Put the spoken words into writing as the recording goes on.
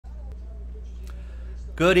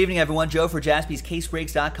Good evening, everyone. Joe for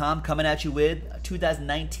JaspysCaseBreaks.com coming at you with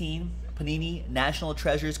 2019 Panini National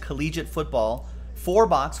Treasures Collegiate Football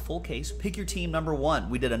 4-box full case. Pick your team number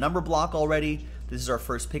 1. We did a number block already. This is our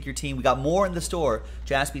first pick your team. We got more in the store.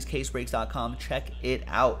 JaspysCaseBreaks.com. Check it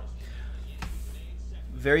out.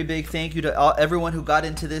 Very big thank you to everyone who got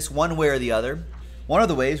into this one way or the other. One of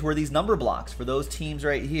the ways were these number blocks for those teams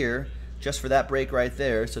right here, just for that break right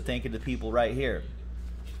there. So thank you to the people right here.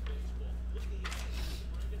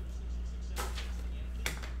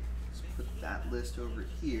 Let's put that list over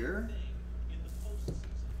here.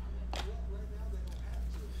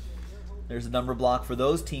 There's a number block for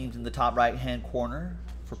those teams in the top right-hand corner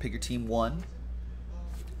for Pick Your Team 1.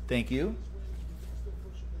 Thank you.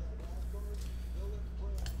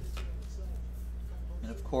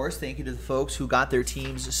 And of course, thank you to the folks who got their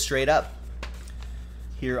teams straight up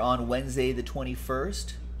here on Wednesday the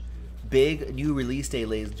 21st. Big new release day,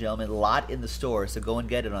 ladies and gentlemen. A lot in the store, so go and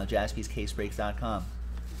get it on JaspysCaseBreaks.com.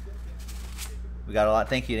 We got a lot.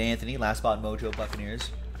 Thank you to Anthony, Last Spot Mojo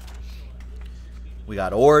Buccaneers. We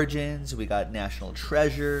got Origins, we got National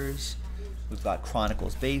Treasures, we've got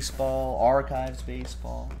Chronicles Baseball, Archives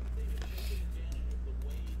Baseball.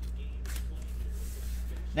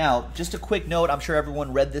 Now, just a quick note, I'm sure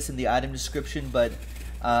everyone read this in the item description, but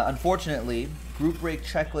unfortunately,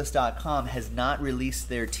 GroupBreakChecklist.com has not released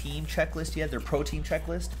their team checklist yet, their pro team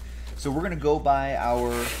checklist. So we're going to go by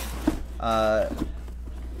our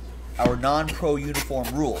non-pro uniform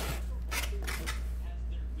rule.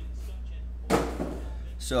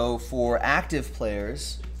 So for active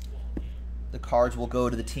players, the cards will go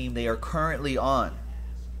to the team they are currently on.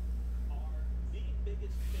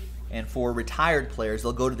 And for retired players,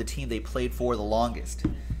 they'll go to the team they played for the longest.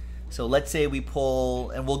 So let's say we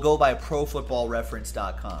pull, and we'll go by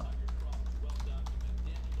ProFootballReference.com.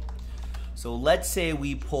 So let's say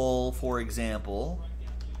we pull, for example,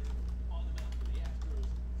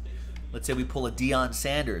 let's say we pull a Deion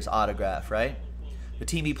Sanders autograph, right? The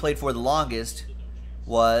team he played for the longest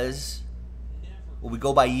was, well, we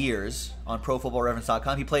go by years on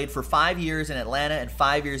ProFootballReference.com. He played for 5 years in Atlanta and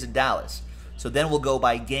 5 years in Dallas. So then we'll go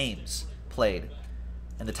by games played,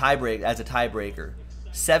 and the tiebreak as a tiebreaker,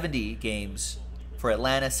 70 games for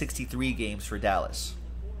Atlanta, 63 games for Dallas.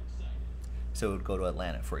 So it would go to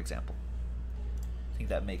Atlanta, for example. I think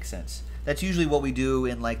that makes sense. That's usually what we do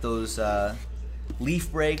in like those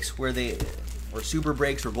leaf breaks or super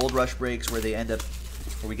breaks or gold rush breaks where they end up,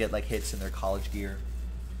 where we get like hits in their college gear,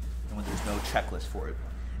 and when there's no checklist for it.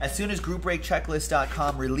 As soon as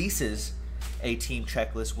GroupBreakChecklist.com releases a team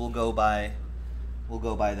checklist, we'll go by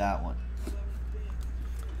that one.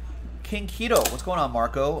 King Keto, what's going on,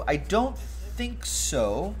 Marco? I don't think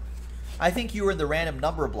so. I think you were in the random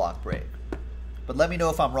number block break, but let me know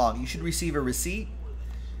if I'm wrong. You should receive a receipt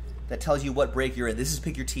that tells you what break you're in. This is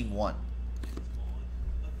Pick Your Team 1.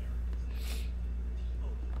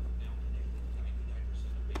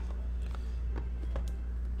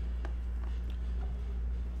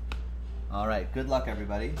 All right, good luck,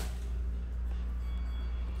 everybody.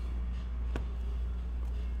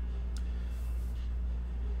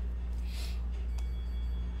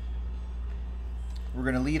 We're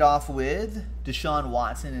going to lead off with Deshaun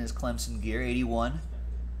Watson in his Clemson gear, 81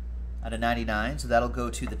 out of 99. So that'll go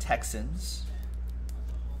to the Texans.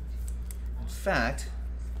 In fact,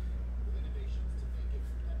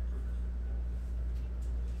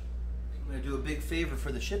 I'm going to do a big favor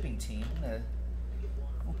for the shipping team.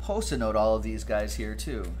 We'll post-it note all of these guys here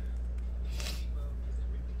too.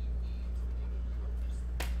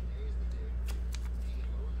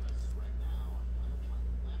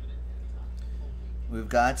 We've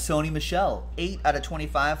got Sony Michel, 8 out of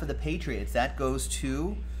 25 for the Patriots. That goes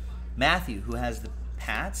to Matthew, who has the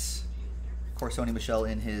Pats. Of course, Sony Michel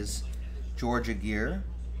in his Georgia gear.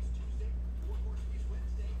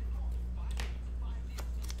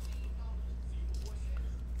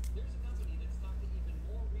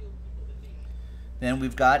 Then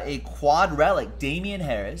we've got a quad relic, Damian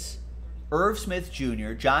Harris, Irv Smith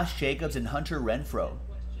Jr., Josh Jacobs, and Hunter Renfrow.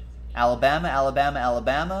 Alabama, Alabama,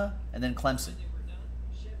 Alabama, and then Clemson.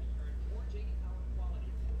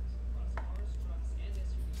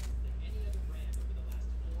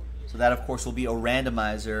 So that, of course, will be a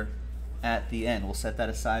randomizer at the end. We'll set that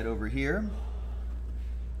aside over here.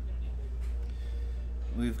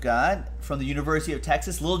 We've got, from the University of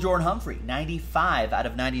Texas, Lil Jordan Humphrey, 95 out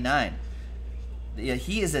of 99.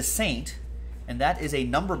 He is a Saint, and that is a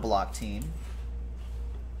number block team.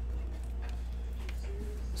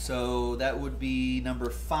 So that would be number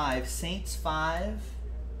 5, Saints 5.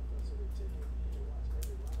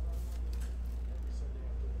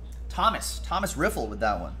 Thomas Riffle with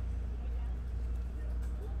that one.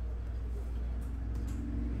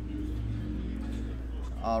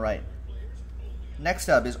 All right. Next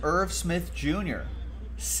up is Irv Smith Jr.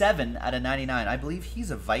 7 out of 99. I believe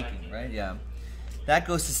he's a Viking, right? Yeah. That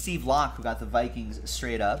goes to Steve Locke, who got the Vikings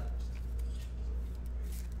straight up.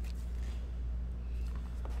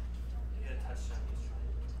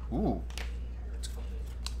 Ooh.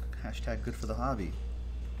 Hashtag good for the hobby.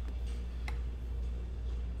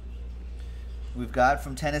 We've got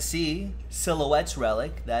from Tennessee, Silhouettes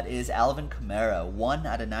Relic. That is Alvin Kamara. 1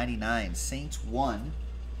 out of 99. Saints 1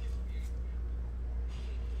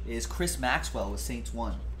 is Chris Maxwell with Saints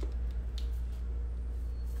 1.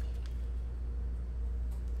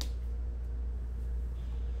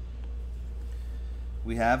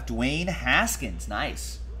 We have Dwayne Haskins.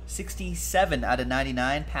 Nice. 67 out of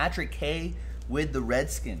 99. Patrick K with the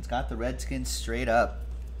Redskins. Got the Redskins straight up.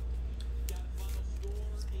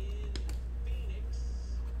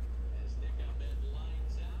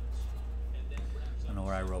 I don't know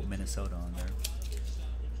where I wrote Minnesota on there.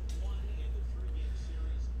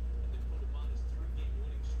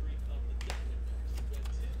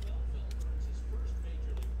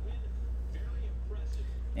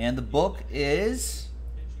 And the book is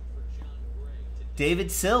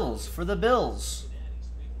David Sills for the Bills.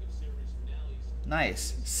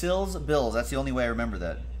 Nice. Sills, Bills. That's the only way I remember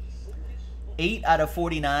that. 8 out of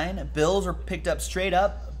 49. Bills are picked up straight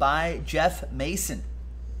up by Jeff Mason.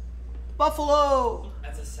 Buffalo!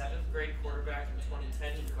 As a 7th grade quarterback in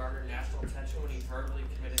 2010, he garnered national attention when he verbally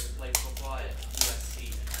committed to play football at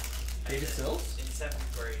USC. David Sills? In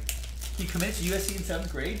 7th grade. He committed to USC in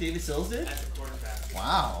 7th grade? David Sills did? As a quarterback.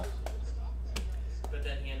 Wow. But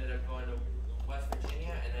then he ended up going to West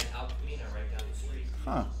Virginia and then Al Camino right down the street.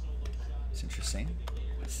 Huh. That's interesting.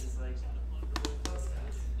 Which is like really close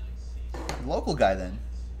to us. Local guy then.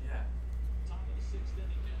 Yeah.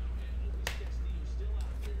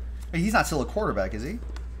 He's not still a quarterback, is he?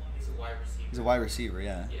 He's a wide receiver. He's a wide receiver,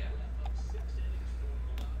 yeah. Yeah.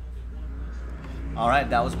 All right,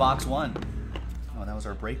 that was box 1. Oh, that was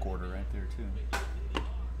our break order right there too.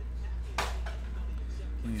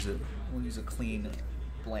 We'll use a clean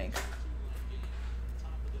blank.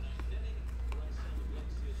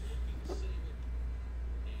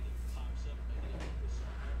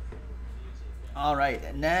 All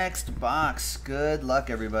right, next box. Good luck,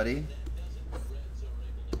 everybody.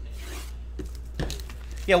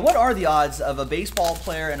 Yeah, what are the odds of a baseball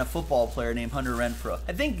player and a football player named Hunter Renfroe?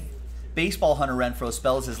 I think baseball Hunter Renfroe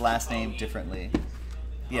spells his last name differently.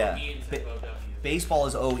 Yeah. Baseball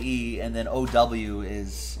is OE, and then OW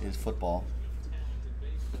is football.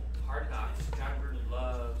 Hard Knocks. John Gruden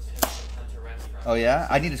loves him some Hunter Renfroe. Oh yeah,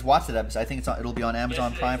 I need to watch that episode. I think it'll be on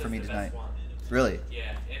Amazon Prime for me the tonight. best one. Really?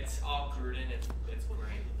 Yeah, it's all Gruden. It's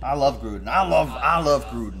great. I love Gruden. I love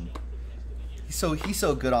Gruden. He's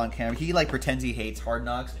so good on camera. He like pretends he hates Hard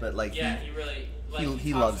Knocks, but like yeah, he really like,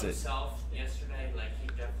 he loves it. Himself yesterday, like he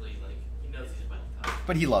definitely he knows he's about time.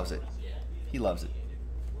 But he loves it. Yeah. He loves it.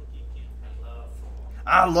 I love football.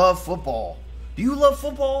 I love football. Do you love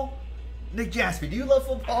football? Nick Jasper, do you love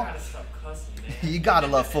football? I gotta stop cussing, man. You gotta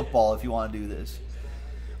love football if you want to do this.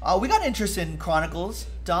 We got interest in Chronicles,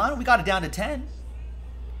 Don. We got it down to 10.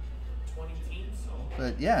 20 teams, so.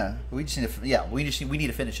 But yeah, we just need to we need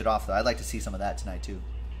to finish it off though. I'd like to see some of that tonight too.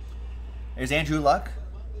 There's Andrew Luck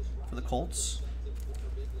for the Colts.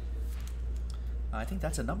 I think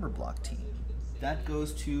that's a number block team. That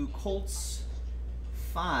goes to Colts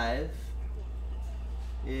 5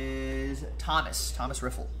 is Thomas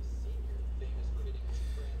Riffle.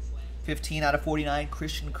 15 out of 49,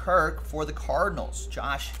 Christian Kirk for the Cardinals.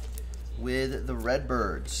 Josh with the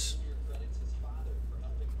Redbirds.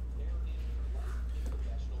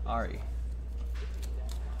 Ari.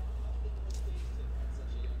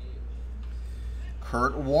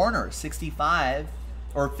 Kurt Warner, 65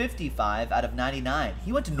 or 55 out of 99.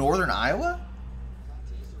 He went to Northern Iowa?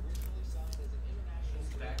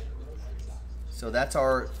 So that's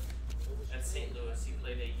our... At St. Louis, he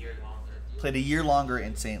played a year longer. Played a year longer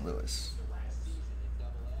in St. Louis.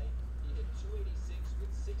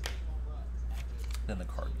 Than the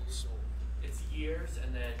Cardinals. It's years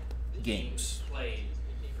and then games played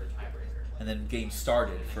for tiebreaker. And then games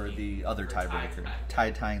started for the other tiebreaker.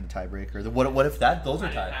 Tying the tiebreaker. What if those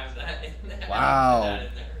are tied? Wow.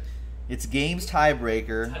 It's games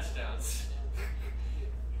tiebreaker. Touchdowns.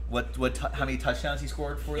 How many touchdowns he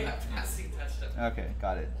scored for? Yeah, passing touchdowns. Okay,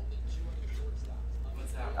 got it.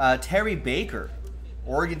 What's that? Terry Baker,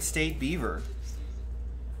 Oregon State Beaver.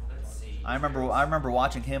 Let's see. I remember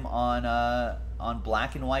watching him on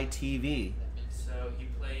Black and White TV. So he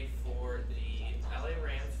played for the LA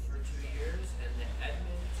Rams for 2 years and the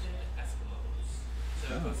Edmonton Eskimos.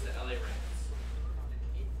 So it goes to LA Rams.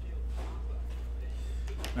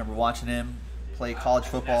 Remember watching him play college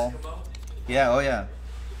football? Eskimo Yeah, oh yeah.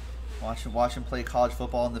 Watch him play college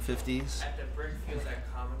football in the 50s. at the brick field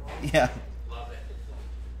at Commonwealth. Yeah. Love it.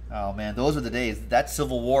 Oh man, those were the days. That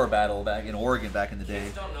Civil War battle back in Oregon back in the day.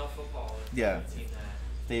 Kids don't know football. If Yeah. they haven't seen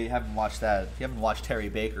that. They haven't watched that. You haven't watched Terry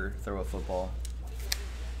Baker throw a football.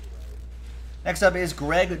 Next up is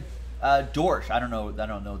Greg Dortch. I don't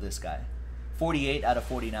know this guy. 48 out of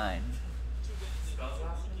 49. Spells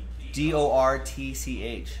last name?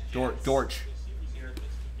 Dortch. Dortch.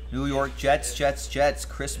 New York Jets.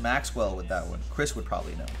 Chris Maxwell with that one. Chris would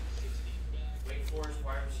probably know. Wake Forest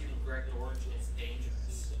wide receiver Greg Dortch is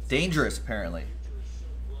dangerous. Dangerous, apparently.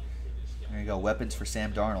 There you go. Weapons for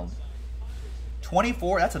Sam Darnold.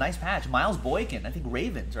 24. That's a nice patch. Miles Boykin. I think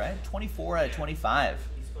Ravens, right? 24 out of 25.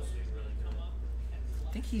 He's supposed to be really good.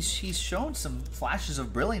 I think he's shown some flashes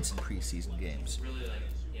of brilliance in preseason games. Really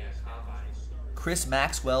combine. Chris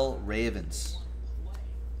Maxwell, Ravens.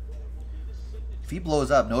 If he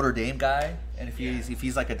blows up, Notre Dame guy, and if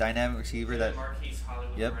he's like a dynamic receiver, that Marquise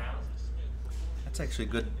Hollywood Yep. Brown. that's actually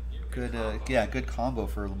good combo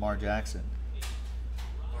for Lamar Jackson.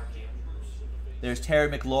 Mark Andrews. There's Terry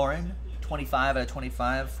McLaurin, 25 out of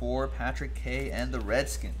 25 for Patrick K and the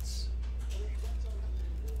Redskins.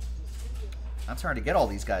 I'm starting to get all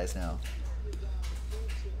these guys now.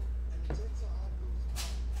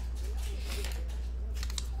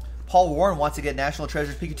 Paul Warren wants to get National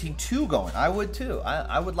Treasures Pikachu Team 2 going. I would too.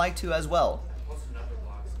 I would like to as well. What's the number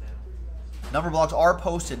blocks now? Number blocks are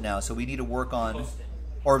posted now, so we need to work on... Posting.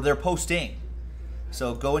 Or they're posting.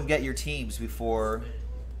 So go and get your teams before...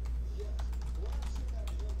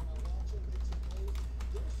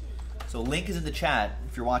 So link is in the chat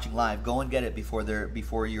if you're watching live. Go and get it before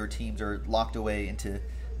your teams are locked away into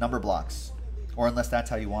number blocks. Or unless that's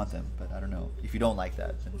how you want them. But I don't know. If you don't like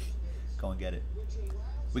that, then go and get it.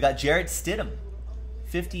 We got Jarrett Stidham,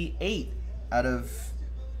 58 out of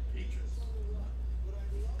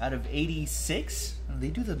 86. They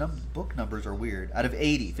do the book numbers are weird. Out of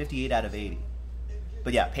 80, 58 out of 80.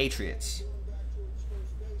 But yeah, Patriots.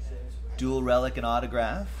 Dual relic and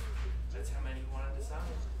autograph. That's how many you wanted to sign.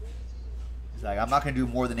 He's like, I'm not going to do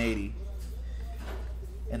more than 80.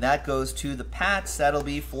 And that goes to the Pats. That'll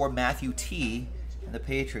be for Matthew T. and the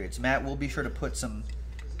Patriots. Matt, we'll be sure to put some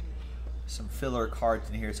filler cards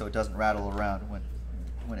in here so it doesn't rattle around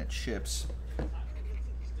when it ships.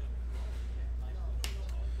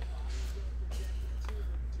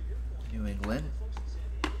 New England.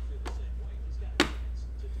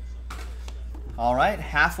 All right,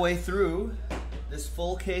 halfway through this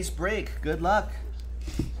full case break. Good luck.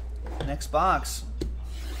 Next box.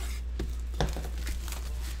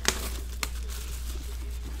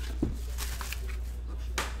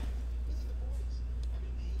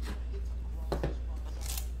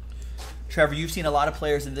 Trevor, you've seen a lot of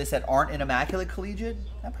players in this that aren't in Immaculate Collegiate?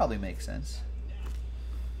 That probably makes sense.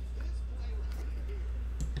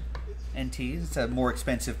 NTs, it's a more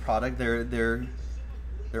expensive product. Their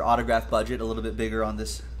autograph budget a little bit bigger on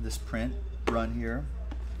this print run here.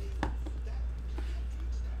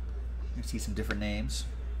 You see some different names.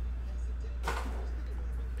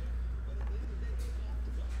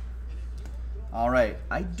 All right,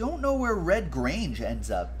 I don't know where Red Grange ends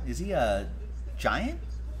up. Is he a Giant?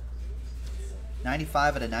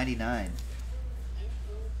 95 out of 99. You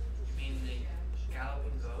mean the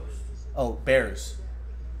Galloping Ghost? Oh, Bears.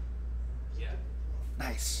 Yeah.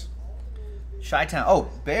 Nice. Chi-Town. Oh,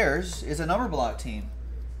 Bears is a number block team.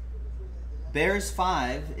 Bears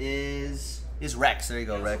 5 is Rex. There you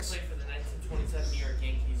go, He Rex. also played for the 1927 New York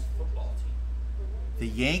Yankees football team. The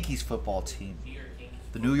Yankees football team. New York Yankees.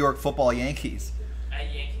 The New York Football Yankees.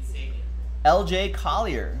 At Yankee Stadium. LJ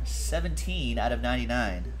Collier, 17 out of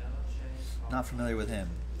 99. LJ. Not familiar with him.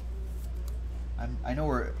 I'm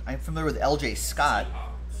familiar with LJ Scott.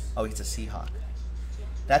 Seahawks. Oh, he's a Seahawk.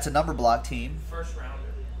 That's a number block team. First rounder.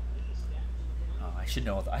 Oh, I should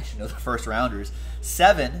know the first rounders.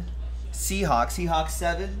 7, Seahawks. Seahawks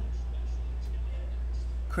 7.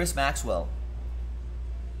 Chris Maxwell.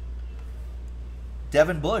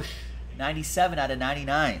 Devin Bush, 97 out of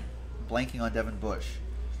 99. Blanking on Devin Bush.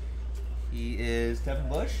 He is Devin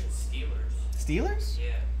Bush? Steelers. Steelers?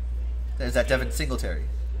 Yeah. Is that Devin Singletary?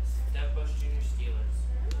 Devin Bush Jr.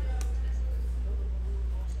 Steelers.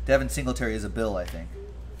 Devin Singletary is a Bill, I think.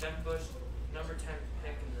 Devin Bush, number 10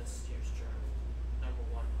 pick in this year's draft. Number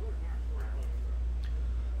 1 round.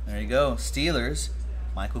 There you go. Steelers.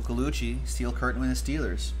 Michael Colucci, Steel Curtain with the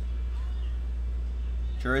Steelers.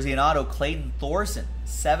 Jersey and auto, Clayton Thorson,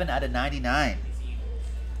 7 out of 99.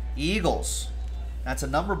 Eagles. That's a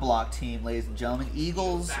number block team, ladies and gentlemen.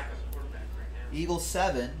 Eagles. Backup quarterback right now. Eagles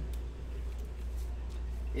 7.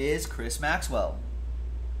 is Chris Maxwell.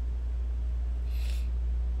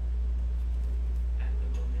 At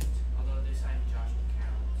the moment, although they signed Josh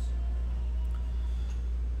McCown.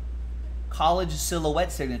 College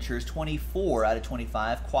Silhouette Signatures, 24 out of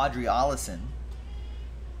 25. Quadri Allison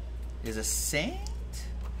is a Saint?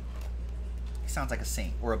 He sounds like a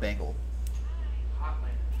Saint or a Bengal.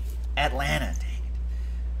 Atlanta,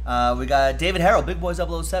 dang it. We got David Harrell, Big Boys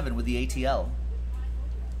 007 with the ATL.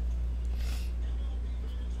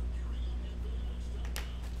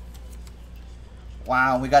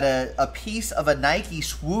 Wow, we got a piece of a Nike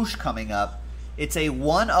swoosh coming up. It's a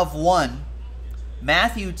 1/1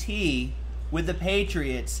 Matthew T with the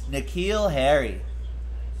Patriots, N'Keal Harry.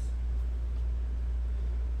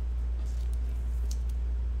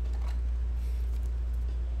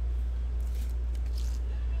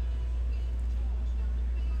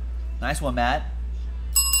 Nice one, Matt.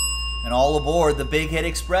 And all aboard the Big Hit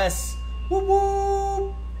Express. Whoop,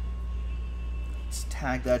 whoop. Let's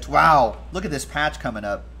tag that. Wow, look at this patch coming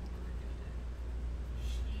up.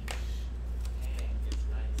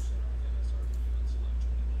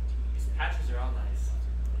 These patches are all nice.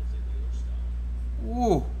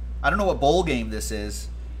 Ooh, I don't know what bowl game this is.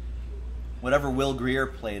 Whatever Will Greer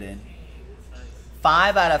played in.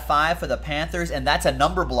 5 out of 5 for the Panthers, and that's a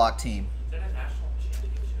number block team.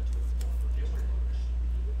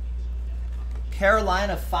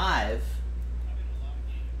 Carolina 5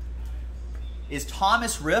 is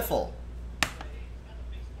Thomas Riffle.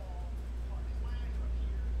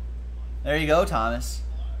 There you go, Thomas.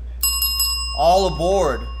 All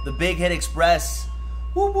aboard the Big Hit Express.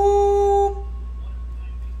 Whoop, whoop.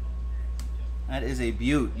 That is a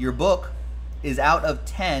beaut. Your book is out of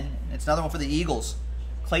 10. It's another one for the Eagles.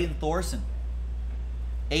 Clayton Thorson.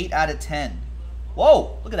 8 out of 10.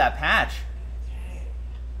 Whoa, look at that patch.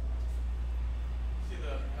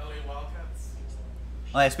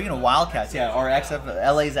 Oh yeah, speaking of Wildcats, yeah, or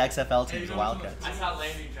LA's XFL teams, the Wildcats. I saw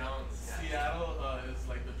Landry Jones. Seattle is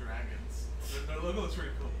like the Dragons. Their logo looks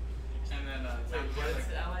pretty cool. And then What is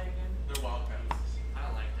LA again? they're Wildcats. I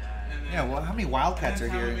don't like that. And then, Yeah, well, how many Wildcats are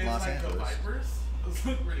here in Los The Angeles? Vipers. Those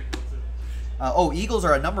look pretty cool too. Oh, Eagles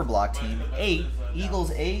are a number block team. 8.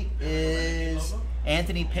 Eagles 8 is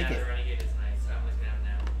Anthony Yeah, Pickett. the Renegade is nice. I'm looking at it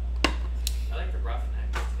now. I like the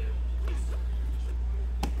Roughneck too.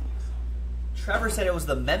 Trevor said it was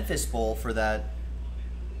the Memphis Bowl for that,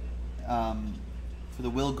 for the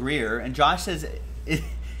Will Greer, and Josh says, did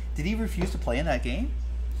he refuse to play in that game?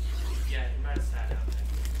 Yeah, he might have sat out there.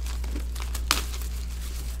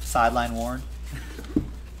 Sideline Warren.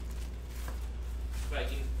 But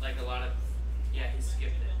he, like a lot of, yeah, he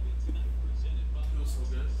skipped it. It was so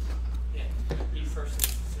good. Yeah, he first,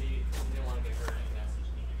 so he didn't want to get hurt, I guess.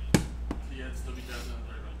 Yeah, it's still be done in the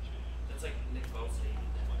third round. That's like Nick Bosa.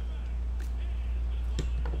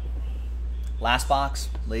 Last box,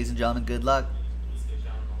 ladies and gentlemen. Good luck. He's skipped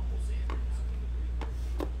down the whole season.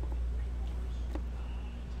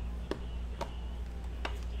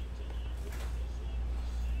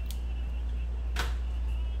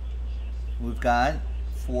 We've got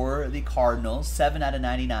for the Cardinals 7 out of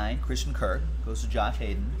 99. Christian Kirk goes to Josh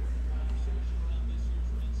Hayden.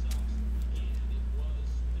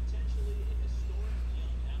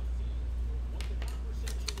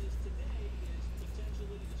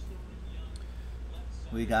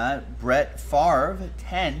 We got Brett Favre,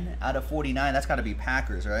 10 out of 49. That's got to be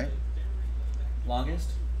Packers, right? Longest?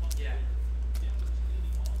 Yeah.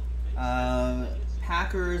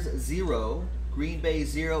 Packers 0. Green Bay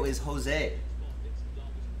 0 is Jose.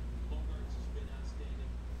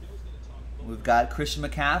 We've got Christian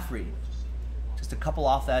McCaffrey. Just a couple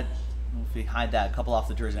off that. I don't know if we hide that. A couple off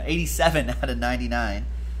the jersey. 87 out of 99.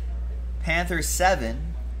 Panthers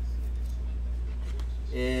 7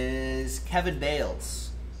 is Kevin Bales.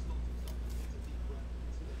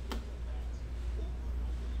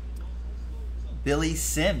 Billy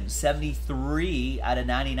Sims, 73 out of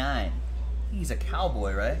 99. He's a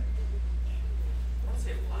Cowboy, right? I want to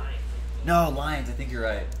say Lions. No, Lions. I think you're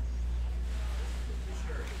right.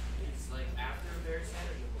 Sure. It's like after Barry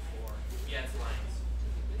Sanders or before. Yeah, it's Lions.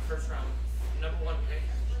 First round, #1 pick.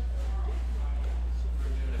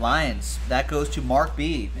 Lions. That goes to Mark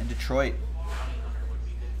B. in Detroit. Bounty Hunter would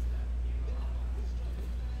be good for that.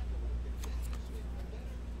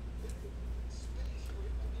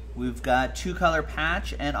 We've got 2-color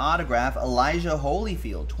patch and autograph. Elijah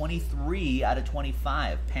Holyfield, 23 out of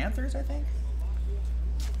 25. Panthers, I think?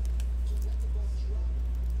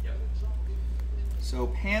 Yep. So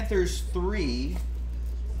Panthers 3.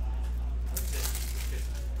 That's it. Good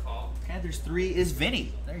call. Panthers 3 is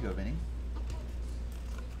Vinny. There you go, Vinny.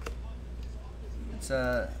 It's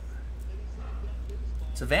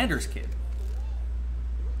It's a Vanders kid.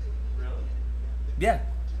 Really? Yeah.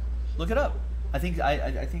 Look it up. I think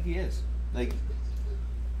he is. Like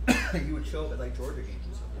he would show up at like Georgia games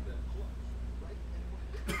or something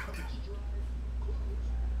like that.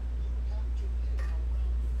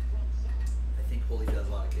 I think Holyfield has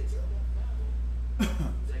a lot of kids though. It's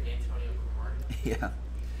like Antonio Cromartie. Yeah.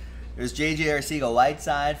 There's J.J.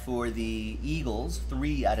 Arcega-Whiteside for the Eagles,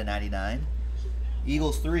 3/99.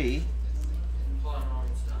 Eagles 3. Hold on, I'm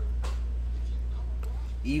almost done.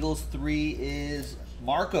 Eagles 3 is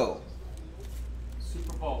Marco.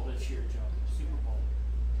 Super Bowl this year, Joe. Super Bowl.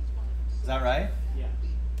 Is that right? Yeah.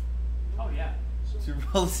 Oh, yeah. Super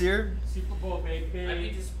Bowl this year? Super Bowl, baby. I'd be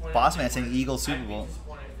disappointed. Boss if man they saying weren't- Eagles Super I'd Bowl. be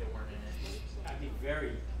disappointed if they weren't in it. I'd be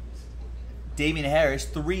very. Damian Harris,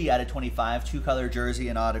 3/25, two-color jersey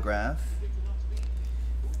and autograph.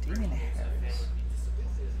 Damian Harris.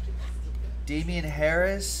 Damian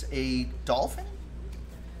Harris, a Dolphin?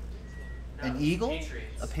 No, An Eagle?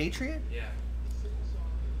 Patriots. A Patriot? Yeah.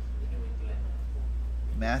 New England.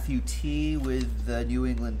 Matthew T with the New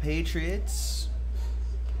England Patriots.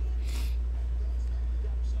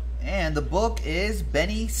 And the book is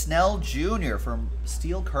Benny Snell Jr. from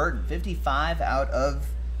Steel Curtain,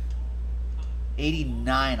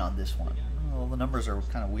 55/89 on this one. Oh, the numbers are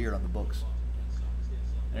kind of weird on the books.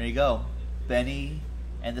 There you go. Benny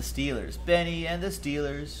and the Steelers. Benny and the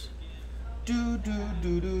Steelers. Do, do,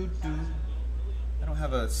 do, do, do. I don't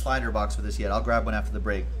have a slider box for this yet. I'll grab one after the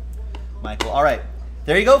break, Michael. All right.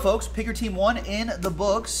 There you go, folks. Pick Your Team 1 in the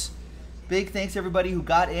books. Big thanks to everybody who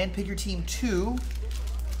got in. Pick Your Team 2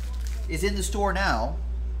 is in the store now.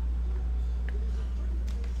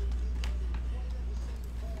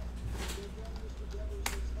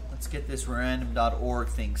 Let's get this random.org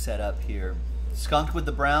thing set up here. Skunked with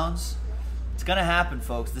the Browns. It's going to happen,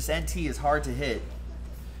 folks. This NT is hard to hit.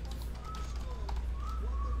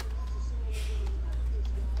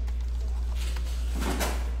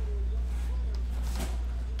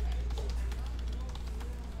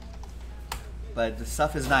 But the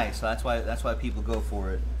stuff is nice, so that's why people go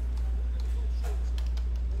for it.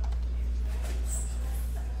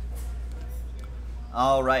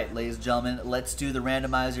 All right, ladies and gentlemen, let's do the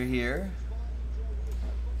randomizer here.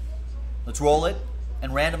 Let's roll it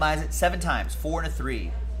and randomize it 7 times, 4 and a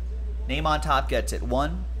 3. Name on top gets it.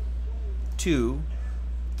 1, 2,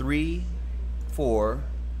 3, 4,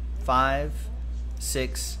 5,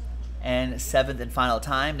 6, and 7th and final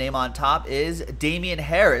time. Name on top is Damian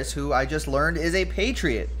Harris, who I just learned is a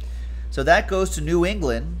Patriot. So that goes to New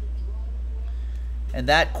England. And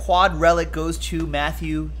that quad relic goes to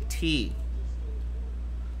Matthew T.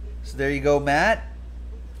 So there you go, Matt.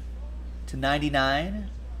 To 99.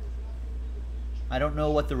 I don't know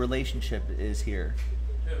what the relationship is here.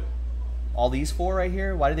 Who? All these 4 right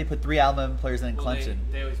here? Why did they put 3 Alabama players in Well, Clemson?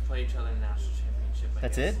 They always play each other in the national championship. I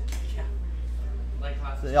That's guess. it? Yeah. Like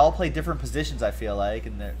last They all play different positions, I feel like,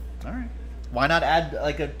 and they're all right. Why not add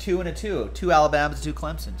like a 2 and a 2? 2 Alabamas, 2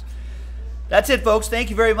 Clemsons. That's it, folks. Thank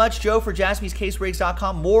you very much, Joe, for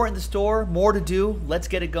JaspysCaseBreaks.com. More in the store, more to do. Let's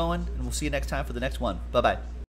get it going, and we'll see you next time for the next one. Bye-bye.